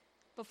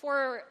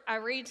Before I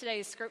read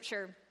today's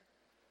scripture,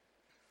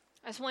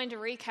 I just wanted to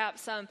recap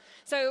some.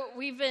 So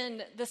we've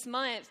been, this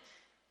month,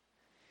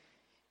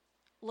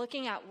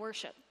 looking at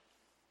worship.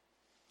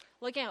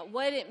 Looking at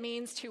what it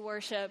means to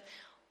worship,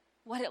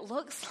 what it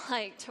looks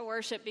like to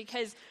worship,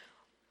 because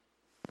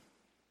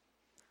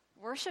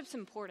worship's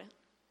important.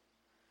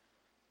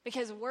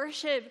 Because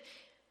worship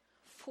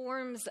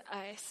forms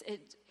us.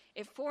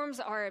 It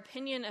forms our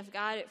opinion of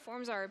God. It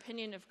forms our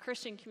opinion of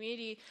Christian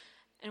community.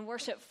 And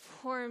worship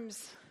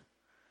forms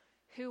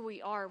who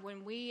we are.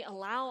 When we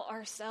allow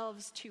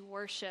ourselves to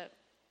worship,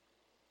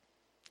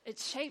 it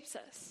shapes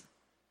us.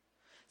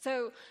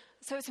 So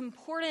it's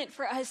important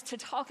for us to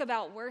talk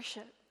about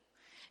worship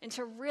and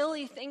to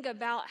really think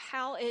about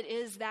how it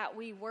is that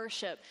we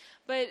worship.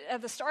 But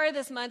at the start of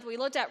this month, we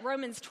looked at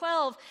Romans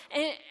 12,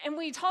 and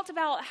we talked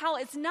about how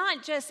it's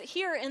not just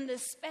here in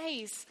this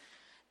space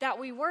that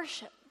we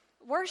worship.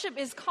 Worship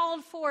is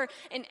called for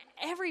in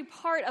every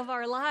part of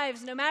our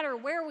lives. No matter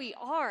where we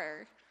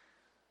are,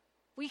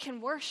 we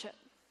can worship.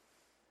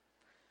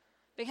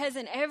 Because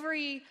in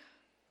every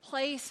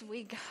place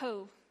we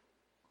go,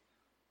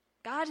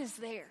 God is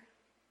there.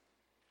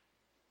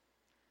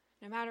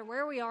 No matter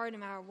where we are, no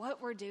matter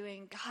what we're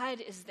doing, God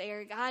is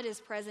there. God is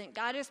present.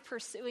 God is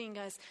pursuing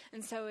us.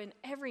 And so in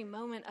every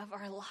moment of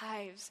our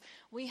lives,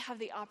 we have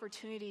the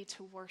opportunity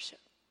to worship.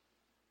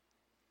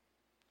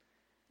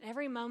 In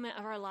every moment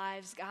of our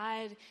lives,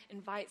 God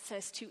invites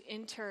us to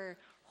enter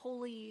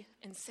holy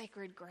and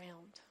sacred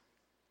ground.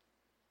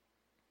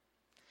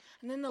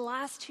 And then the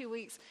last 2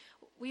 weeks,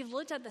 we've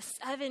looked at the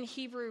 7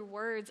 Hebrew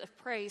words of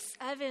praise,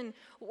 7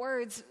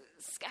 words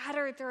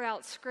scattered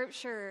throughout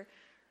Scripture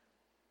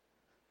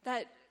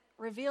that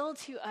reveal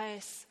to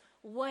us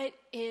what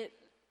it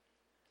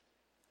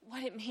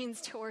means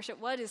to worship,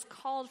 what is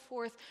called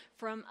forth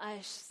from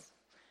us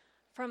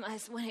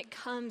when it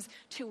comes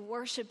to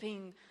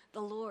worshiping the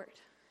Lord.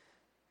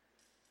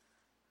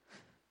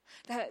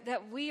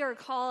 That we are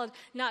called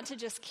not to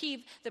just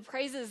keep the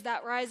praises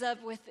that rise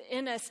up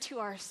within us to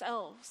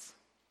ourselves.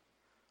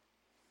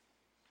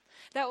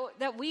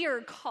 That we are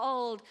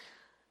called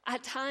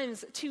at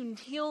times to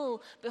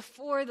kneel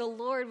before the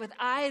Lord with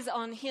eyes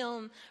on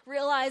Him,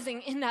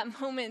 realizing in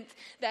that moment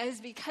that it's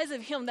because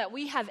of Him that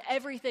we have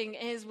everything,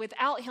 and is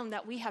without Him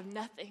that we have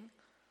nothing.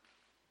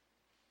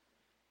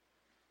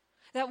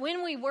 That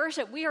when we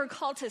worship, we are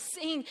called to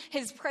sing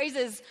His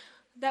praises.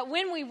 That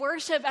when we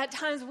worship, at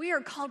times we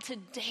are called to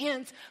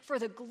dance for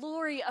the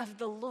glory of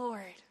the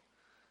Lord.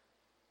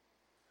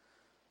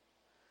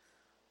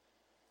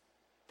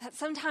 That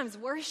sometimes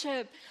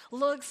worship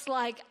looks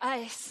like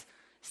us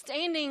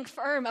standing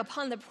firm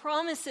upon the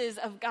promises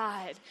of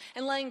God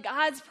and letting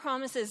God's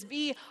promises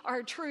be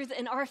our truth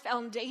and our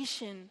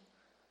foundation.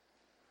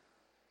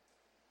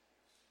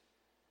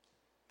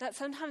 That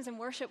sometimes in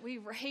worship we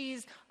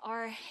raise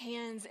our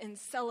hands in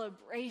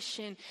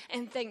celebration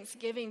and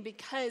thanksgiving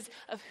because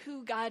of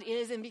who God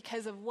is and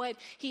because of what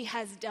He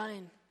has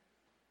done.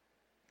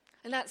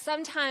 And that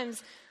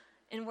sometimes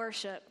in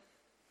worship,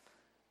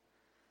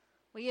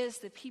 we as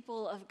the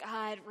people of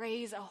God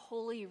raise a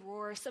holy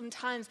roar.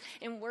 Sometimes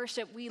in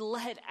worship we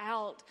let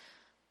out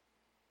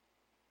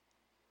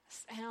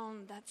a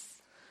sound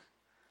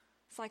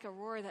it's like a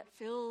roar that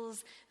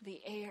fills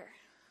the air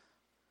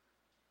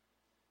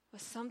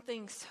with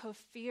something so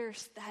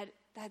fierce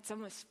that's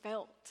almost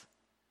felt.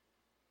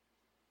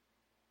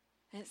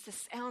 And it's the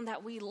sound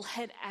that we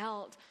let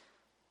out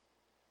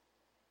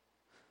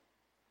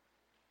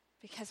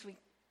because we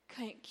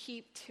couldn't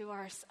keep to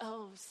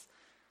ourselves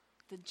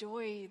the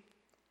joy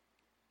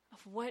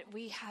of what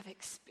we have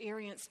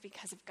experienced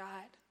because of God.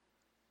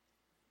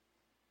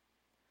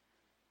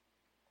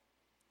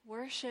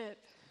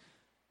 Worship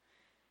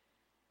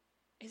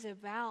is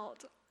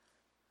about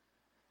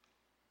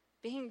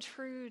being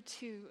true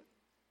to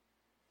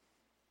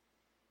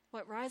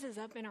what rises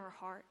up in our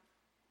heart.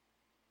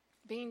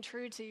 Being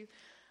true to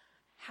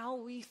how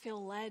we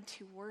feel led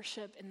to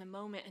worship in the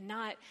moment and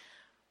not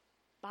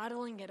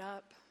bottling it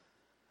up.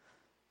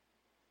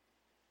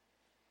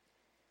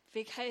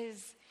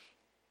 Because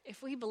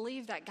if we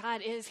believe that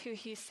God is who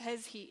He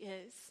says He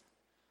is,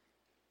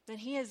 then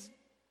He is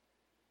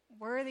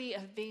worthy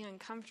of being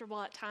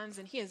uncomfortable at times,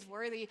 and He is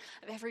worthy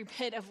of every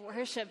bit of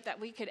worship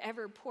that we could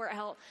ever pour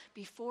out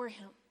before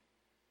Him.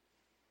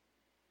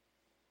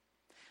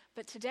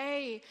 But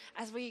today,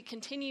 as we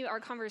continue our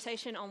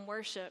conversation on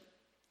worship,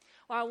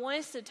 what I want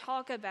us to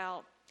talk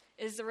about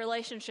is the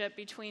relationship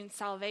between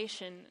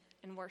salvation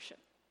and worship.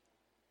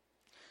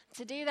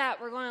 To do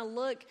that, we're going to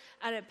look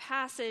at a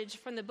passage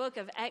from the book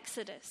of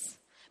Exodus.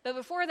 But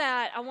before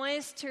that, I want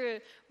us to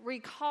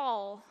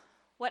recall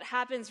what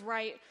happens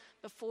right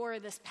before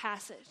this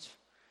passage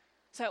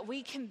so that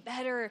we can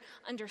better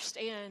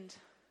understand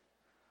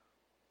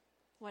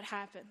what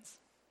happens.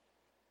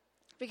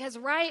 Because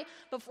right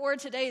before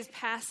today's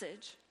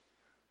passage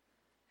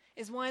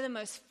is one of the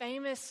most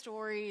famous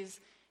stories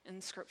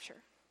in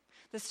Scripture.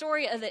 The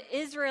story of the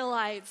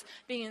Israelites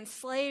being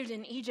enslaved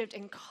in Egypt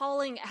and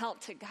calling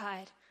out to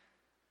God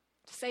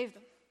to save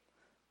them.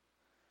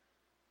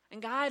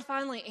 And God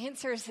finally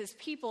answers his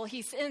people.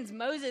 He sends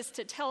Moses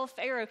to tell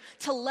Pharaoh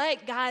to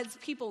let God's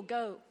people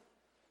go.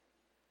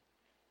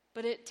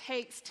 But it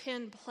takes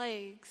 10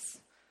 plagues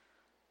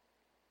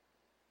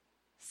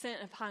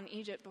sent upon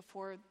Egypt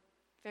before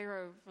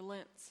Pharaoh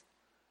relents.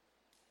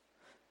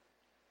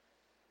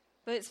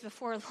 But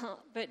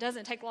it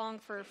doesn't take long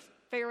for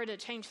Pharaoh to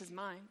change his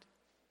mind.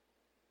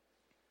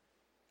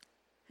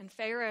 And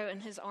Pharaoh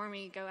and his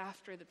army go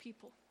after the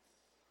people.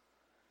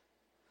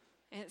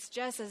 And it's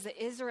just as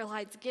the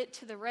Israelites get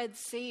to the Red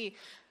Sea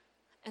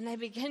and they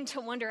begin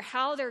to wonder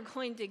how they're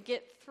going to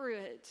get through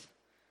it,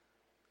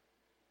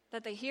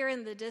 that they hear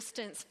in the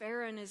distance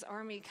Pharaoh and his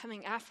army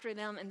coming after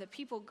them, and the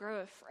people grow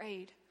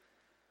afraid.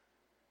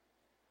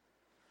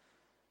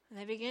 And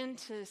they begin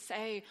to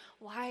say,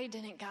 why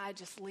didn't God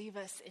just leave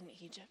us in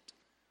Egypt?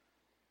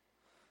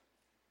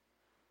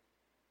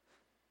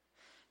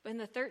 But in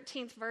the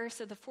 13th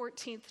verse of the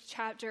 14th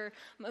chapter,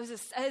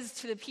 Moses says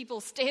to the people,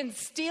 stand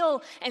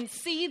still and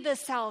see the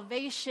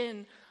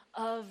salvation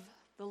of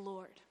the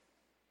Lord.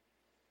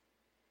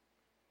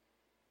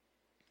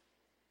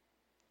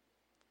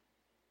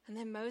 And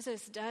then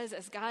Moses does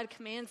as God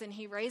commands, and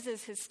he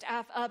raises his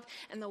staff up,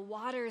 and the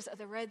waters of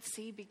the Red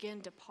Sea begin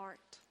to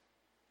part,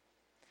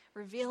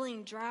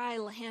 revealing dry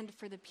land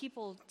for the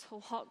people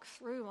to walk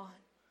through on.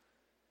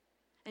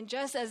 And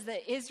just as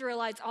the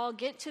Israelites all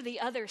get to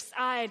the other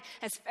side,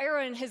 as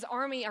Pharaoh and his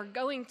army are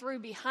going through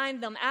behind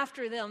them,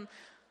 after them,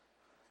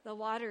 the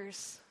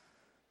waters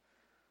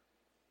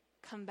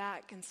come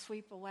back and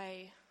sweep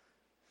away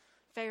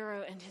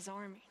Pharaoh and his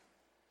army.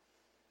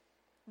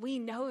 We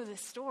know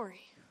this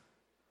story.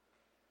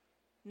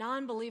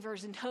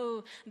 Non-believers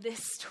know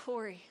this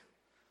story.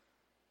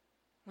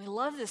 We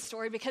love this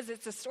story because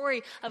it's a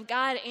story of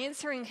God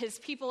answering his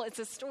people. It's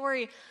a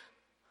story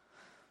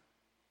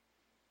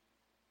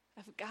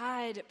of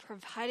God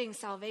providing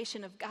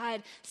salvation, of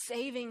God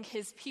saving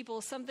his people,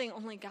 something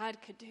only God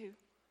could do.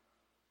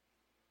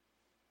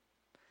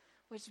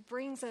 Which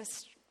brings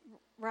us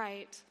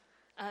right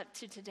up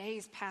to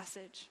today's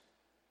passage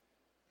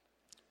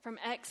from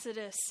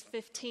Exodus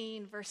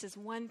 15, verses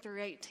 1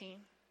 through 18.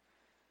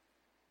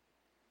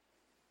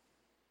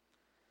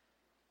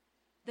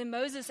 Then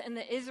Moses and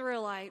the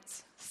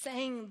Israelites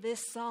sang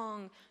this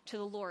song to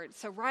the Lord.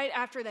 So right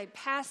after they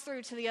passed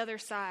through to the other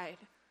side,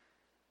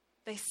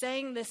 they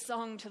sang this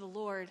song to the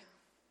Lord.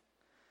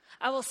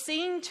 I will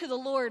sing to the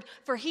Lord,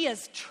 for he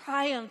has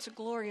triumphed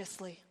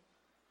gloriously.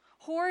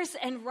 Horse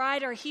and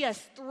rider he has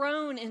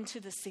thrown into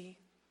the sea.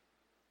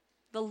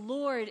 The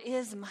Lord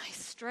is my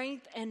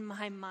strength and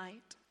my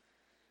might,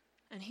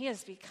 and he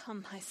has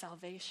become my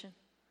salvation.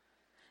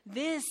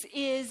 This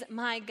is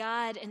my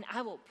God, and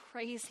I will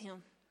praise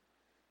him.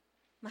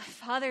 My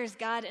Father's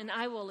God, and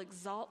I will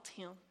exalt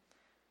him.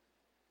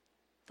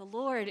 The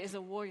Lord is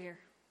a warrior.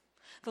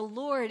 The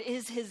Lord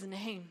is his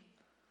name.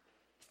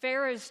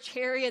 Pharaoh's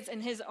chariots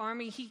and his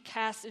army he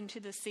cast into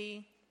the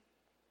sea.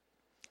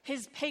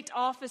 His picked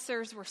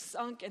officers were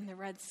sunk in the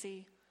Red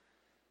Sea.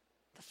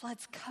 The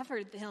floods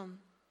covered them.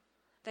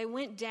 They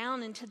went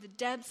down into the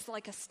depths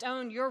like a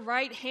stone. Your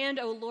right hand,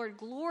 O Lord,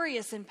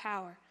 glorious in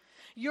power.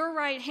 Your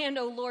right hand,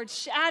 O Lord,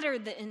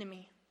 shattered the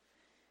enemy.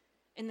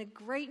 In the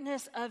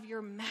greatness of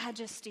your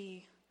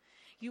majesty,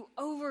 you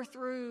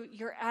overthrew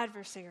your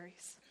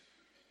adversaries.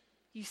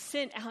 You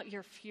sent out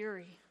your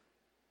fury.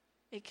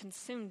 It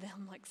consumed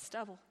them like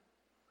stubble.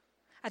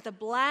 At the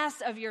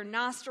blast of your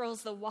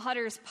nostrils, the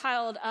waters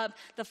piled up.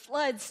 The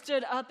floods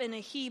stood up in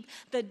a heap.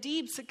 The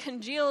deeps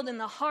congealed in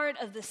the heart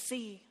of the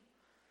sea.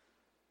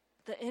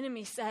 The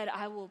enemy said,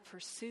 I will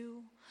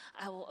pursue.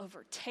 I will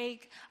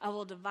overtake. I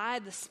will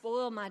divide the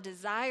spoil. My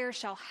desire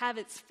shall have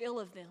its fill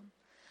of them.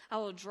 I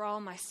will draw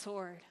my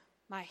sword.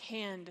 My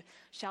hand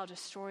shall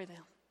destroy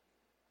them.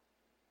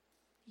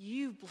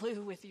 You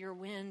blew with your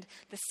wind.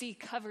 The sea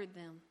covered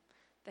them.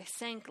 They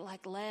sank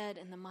like lead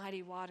in the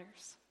mighty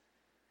waters.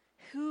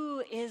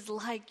 Who is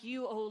like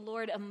you, O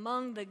Lord,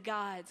 among the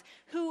gods?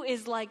 Who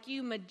is like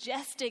you,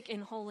 majestic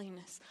in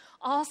holiness,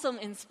 awesome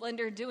in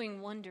splendor,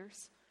 doing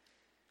wonders?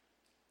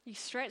 You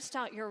stretched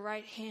out your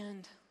right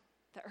hand.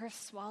 The earth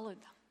swallowed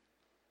them.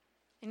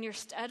 In your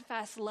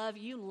steadfast love,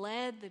 you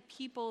led the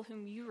people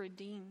whom you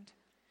redeemed.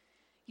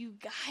 You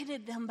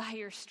guided them by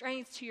your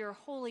strength to your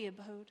holy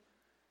abode.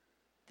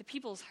 The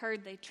peoples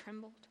heard, they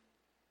trembled.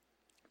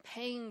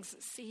 Pangs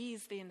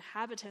seized the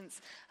inhabitants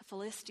of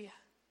Philistia.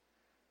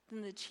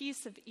 Then the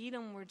chiefs of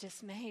Edom were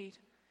dismayed.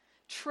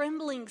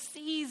 Trembling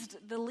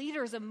seized the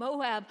leaders of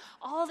Moab.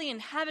 All the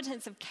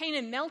inhabitants of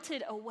Canaan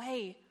melted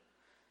away.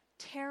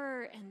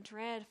 Terror and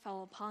dread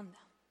fell upon them.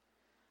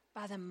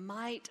 By the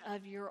might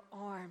of your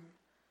arm,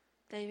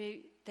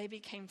 they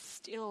became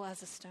still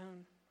as a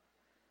stone,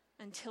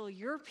 until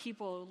your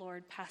people, O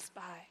Lord, passed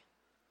by,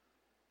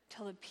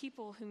 until the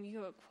people whom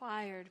you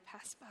acquired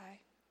passed by.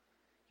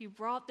 You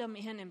brought them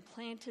in and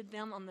planted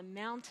them on the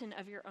mountain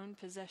of your own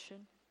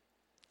possession,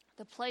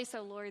 the place,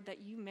 O Lord,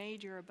 that you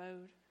made your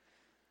abode,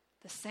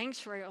 the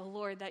sanctuary, O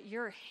Lord, that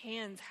your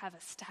hands have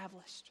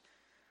established.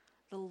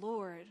 The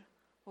Lord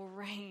will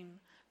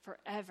reign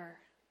forever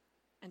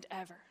and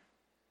ever.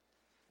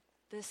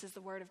 This is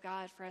the word of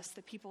God for us,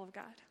 the people of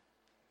God.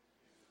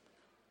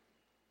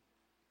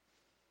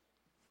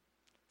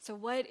 So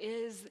what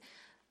is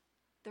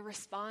the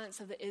response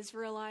of the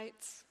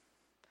Israelites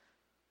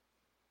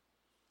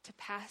to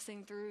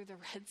passing through the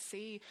Red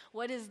Sea?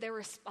 What is their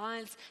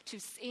response to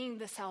seeing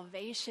the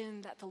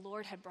salvation that the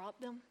Lord had brought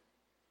them?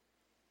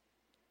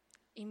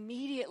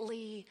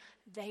 Immediately,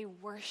 they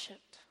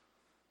worshiped.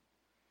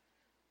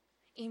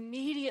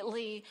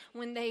 Immediately,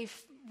 when they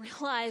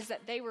realized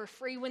that they were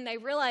free, when they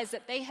realized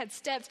that they had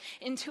stepped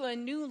into a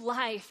new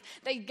life,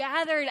 they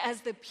gathered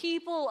as the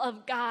people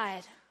of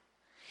God.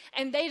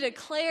 And they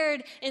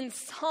declared in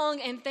song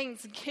and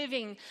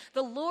thanksgiving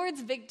the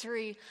Lord's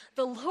victory,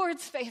 the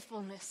Lord's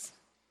faithfulness,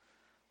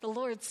 the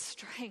Lord's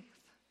strength.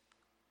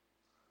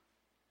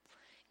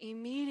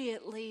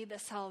 Immediately, the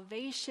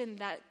salvation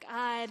that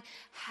God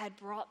had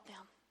brought them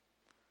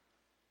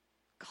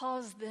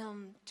caused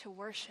them to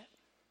worship.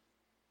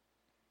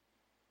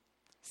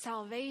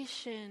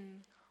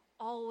 Salvation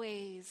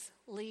always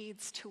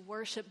leads to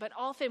worship, but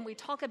often we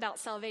talk about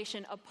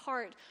salvation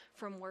apart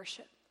from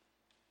worship.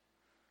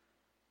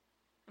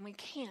 And we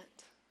can't.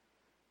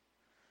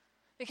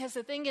 Because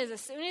the thing is,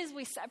 as soon as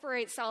we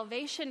separate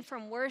salvation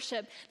from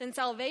worship, then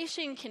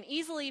salvation can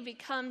easily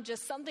become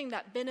just something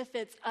that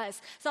benefits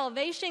us.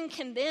 Salvation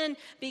can then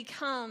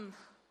become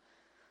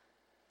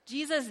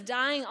Jesus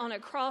dying on a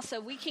cross so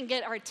we can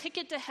get our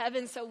ticket to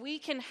heaven, so we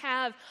can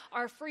have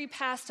our free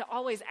pass to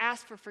always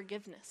ask for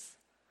forgiveness.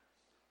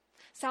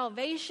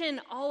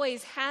 Salvation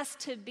always has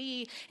to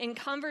be in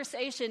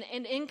conversation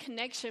and in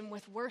connection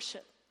with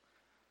worship.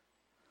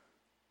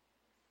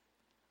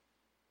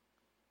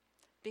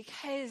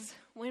 Because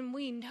when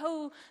we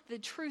know the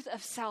truth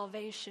of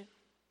salvation,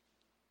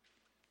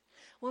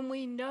 when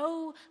we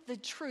know the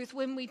truth,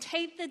 when we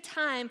take the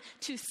time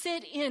to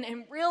sit in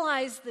and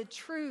realize the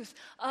truth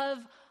of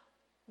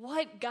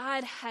what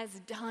God has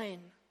done,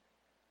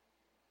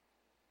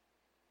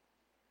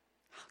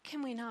 how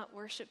can we not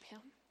worship him?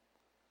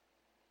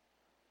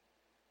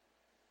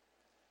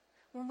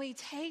 When we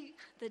take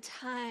the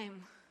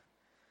time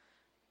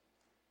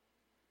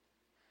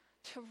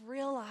to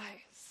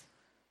realize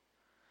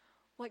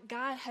what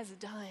God has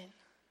done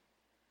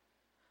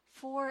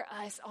for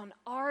us on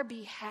our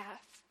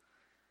behalf,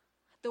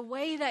 the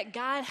way that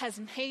God has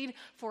made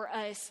for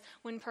us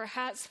when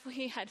perhaps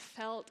we had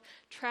felt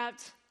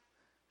trapped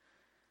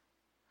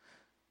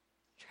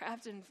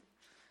in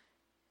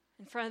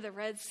front of the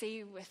Red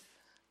Sea with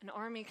an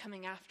army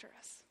coming after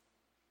us.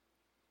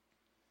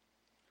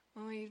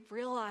 When we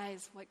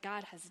realize what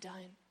God has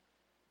done,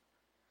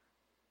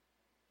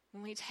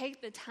 when we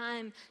take the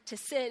time to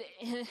sit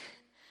in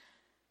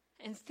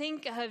and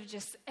think of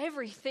just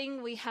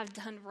everything we have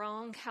done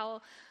wrong,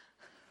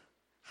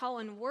 how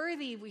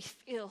unworthy we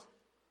feel.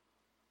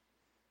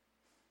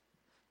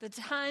 The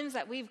times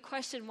that we've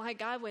questioned why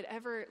God would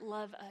ever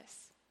love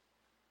us.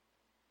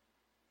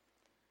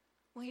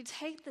 When we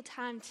take the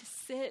time to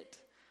sit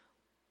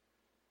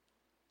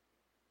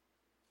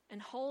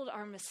and hold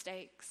our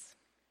mistakes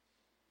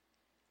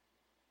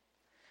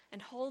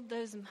and hold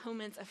those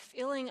moments of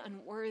feeling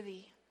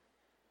unworthy,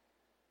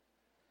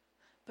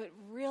 but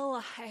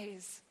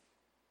realize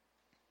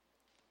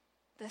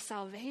the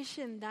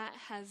salvation that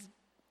has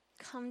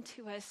come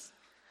to us,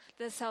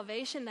 the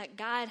salvation that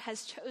God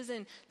has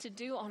chosen to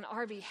do on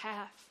our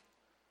behalf.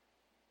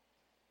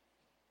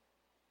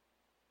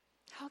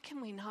 How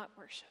can we not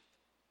worship?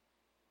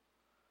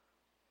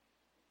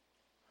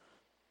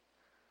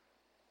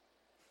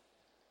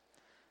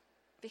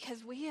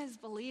 Because we as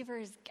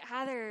believers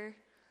gather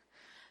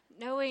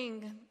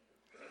knowing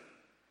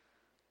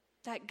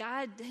that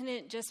God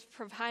didn't just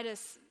provide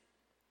us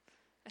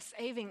a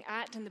saving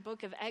act in the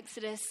book of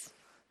Exodus.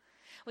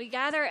 We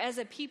gather as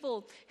a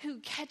people who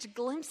catch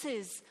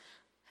glimpses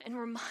and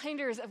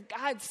reminders of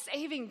God's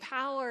saving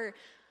power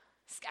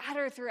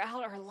scattered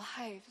throughout our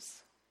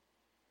lives.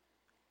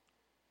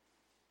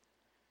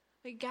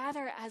 We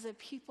gather as a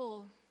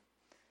people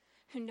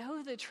who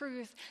know the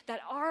truth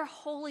that our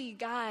holy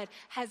God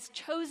has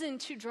chosen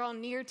to draw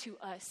near to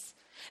us,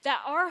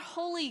 that our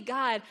holy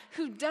God,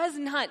 who does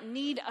not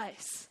need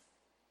us,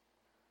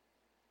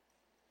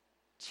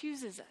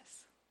 chooses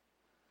us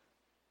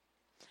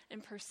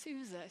and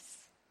pursues us.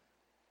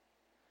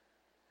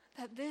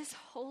 That this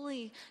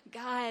holy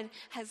God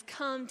has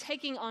come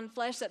taking on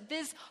flesh, that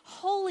this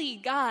holy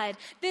God,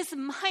 this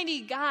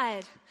mighty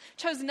God,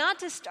 chose not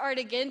to start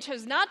again,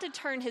 chose not to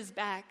turn his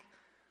back,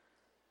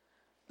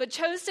 but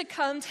chose to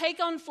come,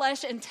 take on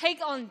flesh, and take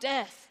on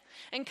death,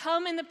 and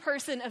come in the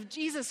person of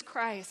Jesus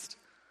Christ.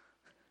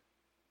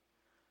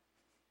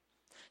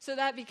 So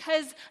that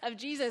because of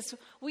Jesus,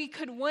 we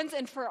could once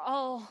and for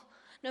all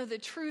know the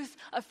truth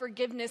of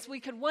forgiveness. We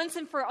could once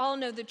and for all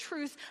know the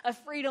truth of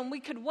freedom.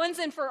 We could once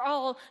and for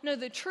all know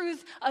the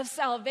truth of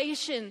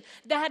salvation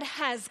that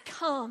has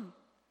come.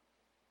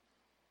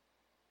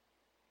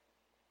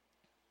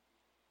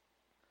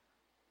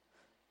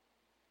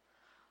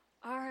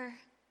 Our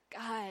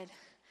God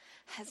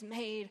has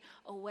made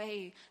a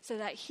way so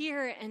that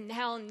here and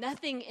now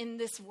nothing in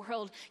this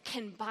world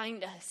can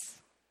bind us.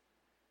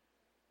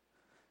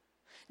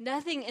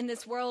 Nothing in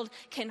this world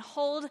can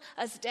hold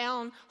us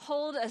down,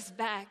 hold us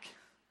back.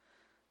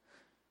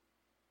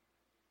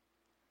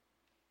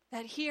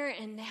 That here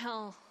and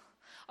now,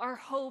 our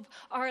hope,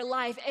 our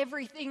life,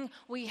 everything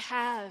we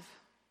have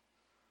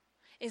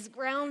is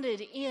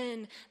grounded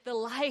in the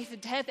life,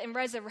 death, and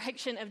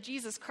resurrection of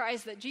Jesus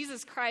Christ, that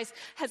Jesus Christ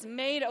has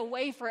made a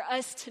way for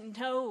us to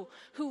know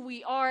who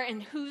we are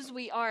and whose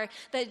we are,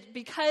 that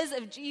because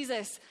of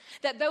Jesus,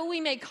 that though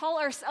we may call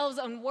ourselves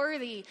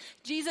unworthy,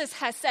 Jesus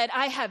has said,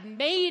 I have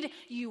made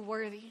you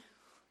worthy.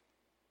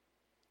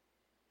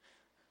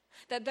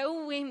 That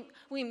though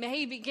we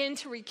may begin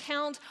to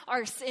recount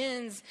our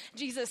sins,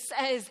 Jesus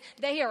says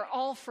they are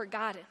all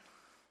forgotten.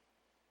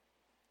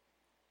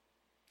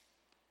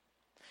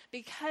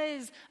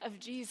 Because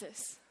of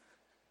Jesus,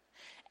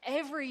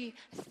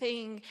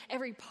 everything,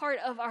 every part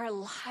of our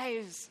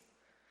lives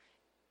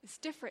is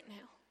different now.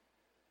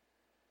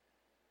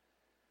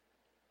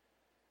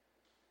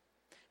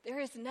 There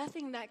is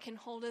nothing that can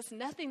hold us,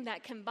 nothing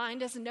that can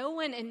bind us, no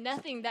one and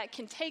nothing that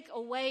can take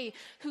away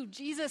who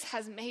Jesus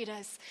has made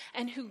us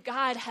and who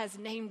God has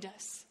named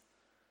us.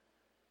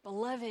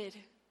 Beloved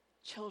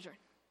children.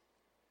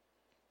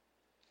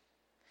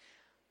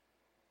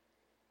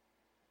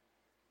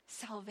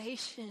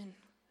 Salvation,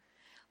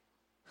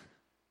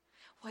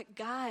 what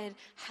God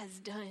has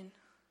done.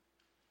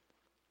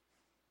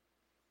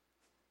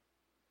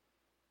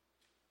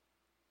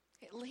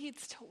 It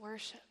leads to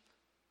worship.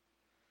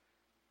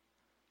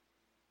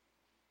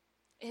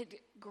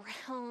 It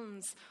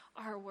grounds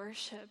our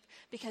worship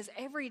because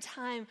every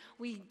time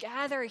we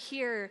gather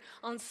here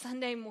on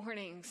Sunday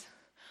mornings,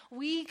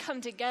 we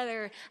come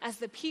together as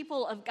the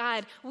people of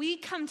God. We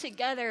come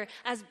together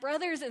as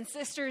brothers and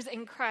sisters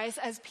in Christ,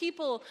 as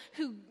people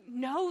who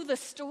know the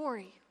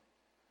story.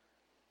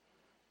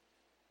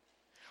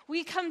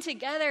 We come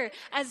together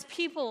as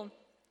people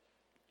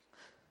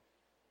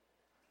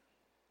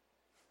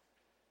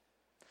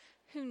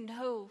who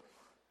know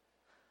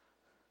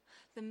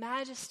the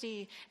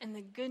majesty and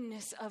the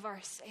goodness of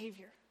our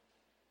Savior.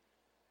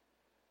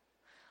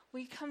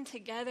 We come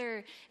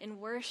together in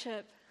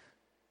worship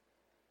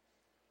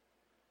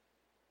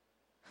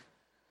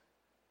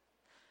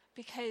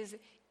because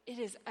it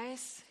is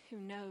us who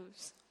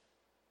knows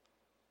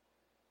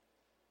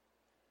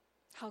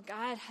how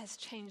God has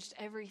changed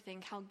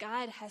everything, how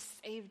God has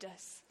saved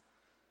us.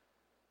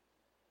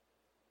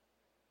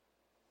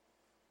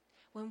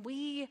 When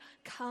we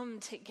come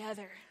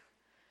together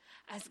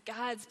as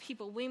God's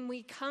people, when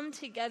we come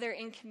together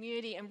in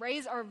community and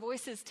raise our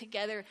voices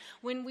together,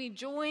 when we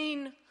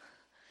join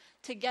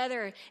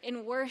together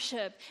in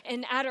worship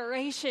and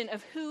adoration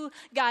of who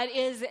God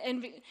is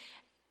and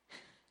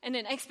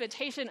an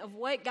expectation of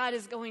what God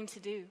is going to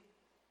do.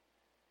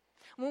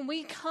 When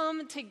we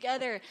come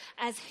together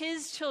as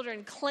His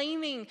children,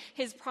 claiming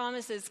His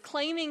promises,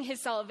 claiming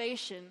His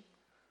salvation,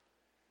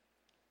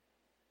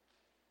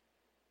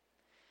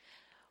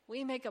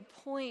 we make a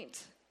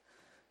point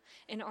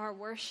in our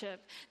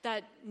worship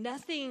that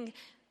nothing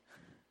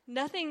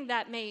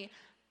that may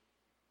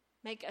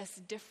make us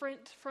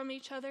different from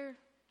each other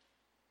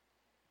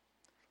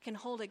can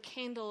hold a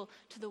candle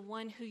to the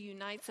one who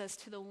unites us,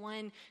 to the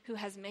one who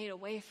has made a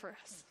way for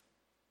us.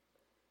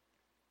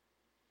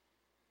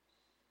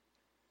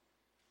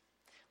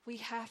 We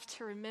have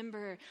to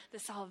remember the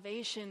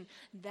salvation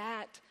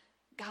that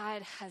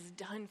God has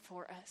done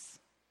for us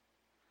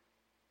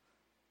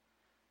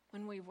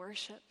when we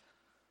worship.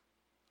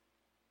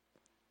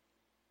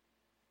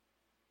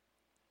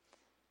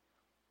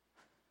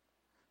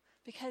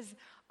 Because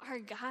our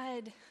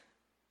God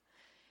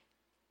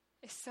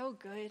is so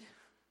good.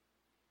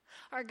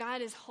 Our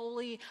God is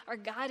holy. Our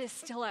God is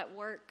still at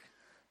work.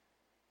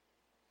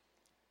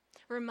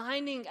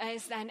 Reminding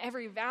us that in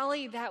every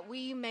valley that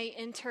we may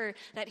enter,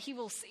 that He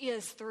will see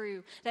us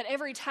through. That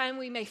every time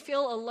we may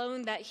feel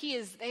alone, that He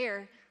is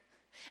there.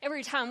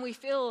 Every time we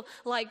feel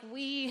like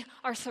we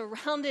are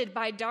surrounded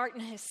by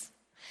darkness,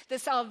 the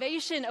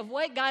salvation of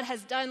what God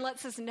has done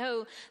lets us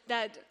know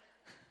that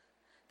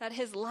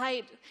His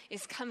light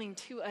is coming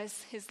to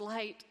us. His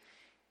light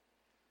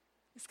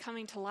is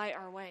coming to light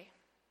our way.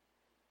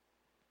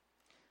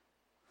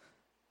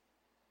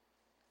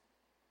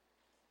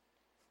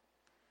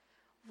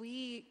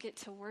 We get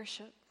to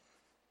worship.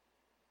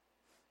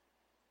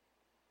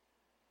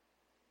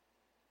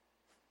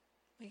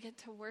 We get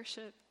to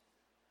worship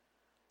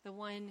the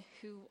one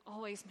who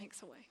always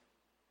makes a way.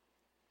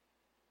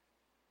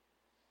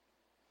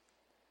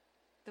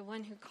 The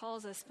one who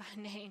calls us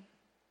by name.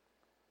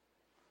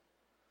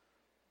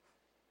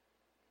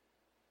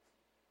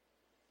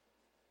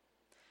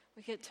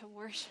 We get to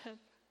worship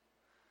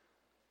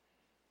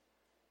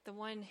the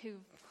one who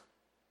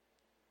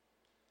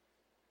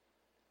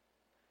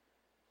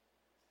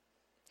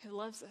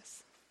loves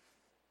us.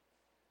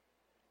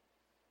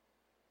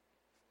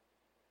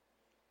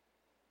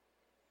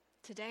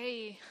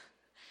 Today,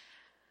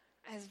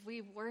 as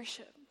we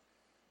worship,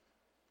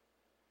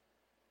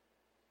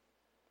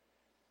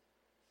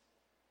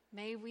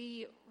 may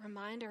we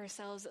remind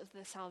ourselves of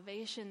the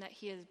salvation that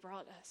He has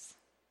brought us.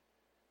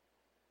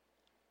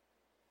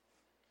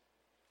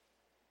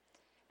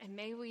 And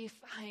may we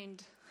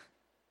find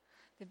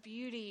the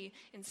beauty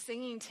in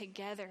singing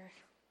together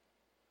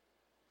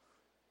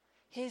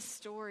his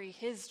story,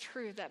 his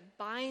truth that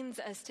binds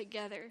us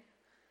together.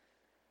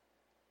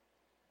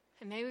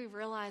 And may we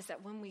realize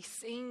that when we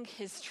sing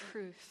his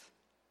truth,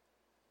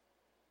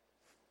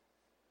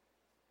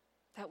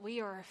 that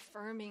we are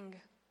affirming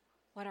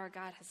what our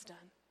God has done.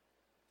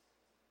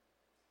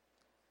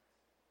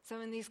 So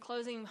in these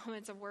closing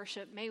moments of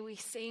worship, may we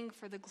sing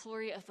for the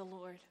glory of the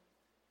Lord,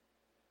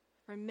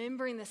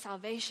 remembering the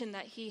salvation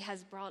that he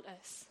has brought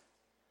us.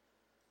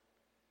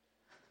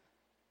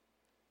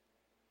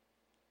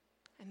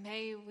 And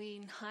may we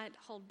not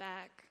hold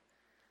back,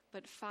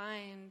 but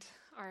find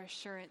our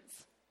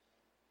assurance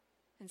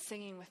in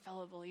singing with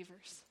fellow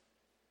believers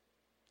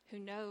who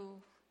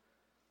know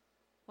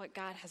what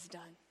God has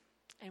done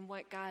and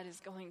what God is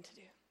going to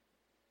do.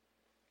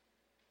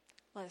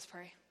 Let us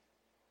pray.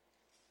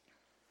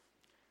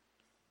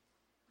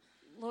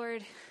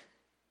 Lord,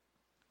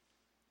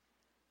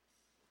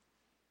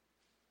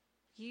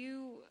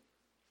 you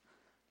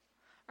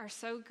are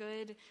so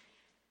good,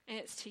 and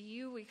it's to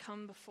you we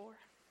come before.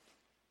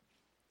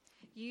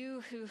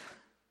 You who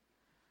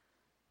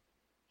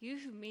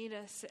meet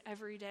us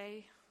every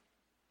day.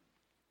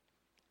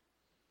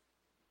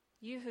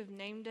 You who've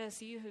named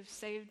us, you who've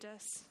saved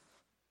us.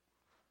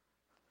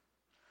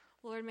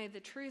 Lord, may the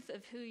truth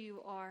of who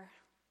you are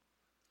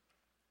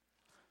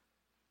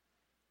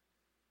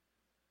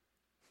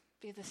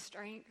be the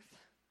strength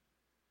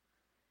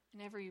in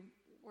every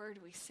word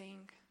we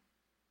sing.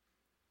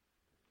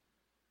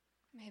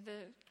 May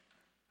the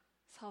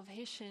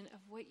salvation of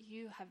what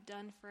you have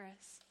done for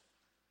us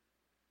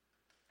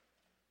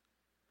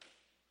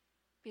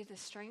be the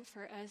strength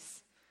for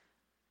us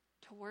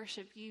to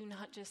worship you,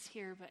 not just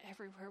here, but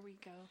everywhere we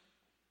go.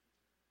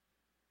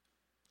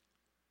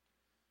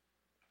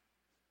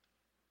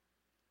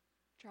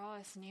 Draw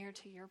us near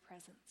to your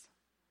presence.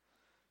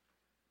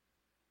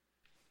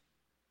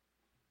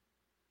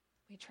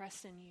 We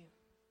trust in you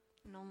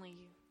and only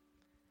you.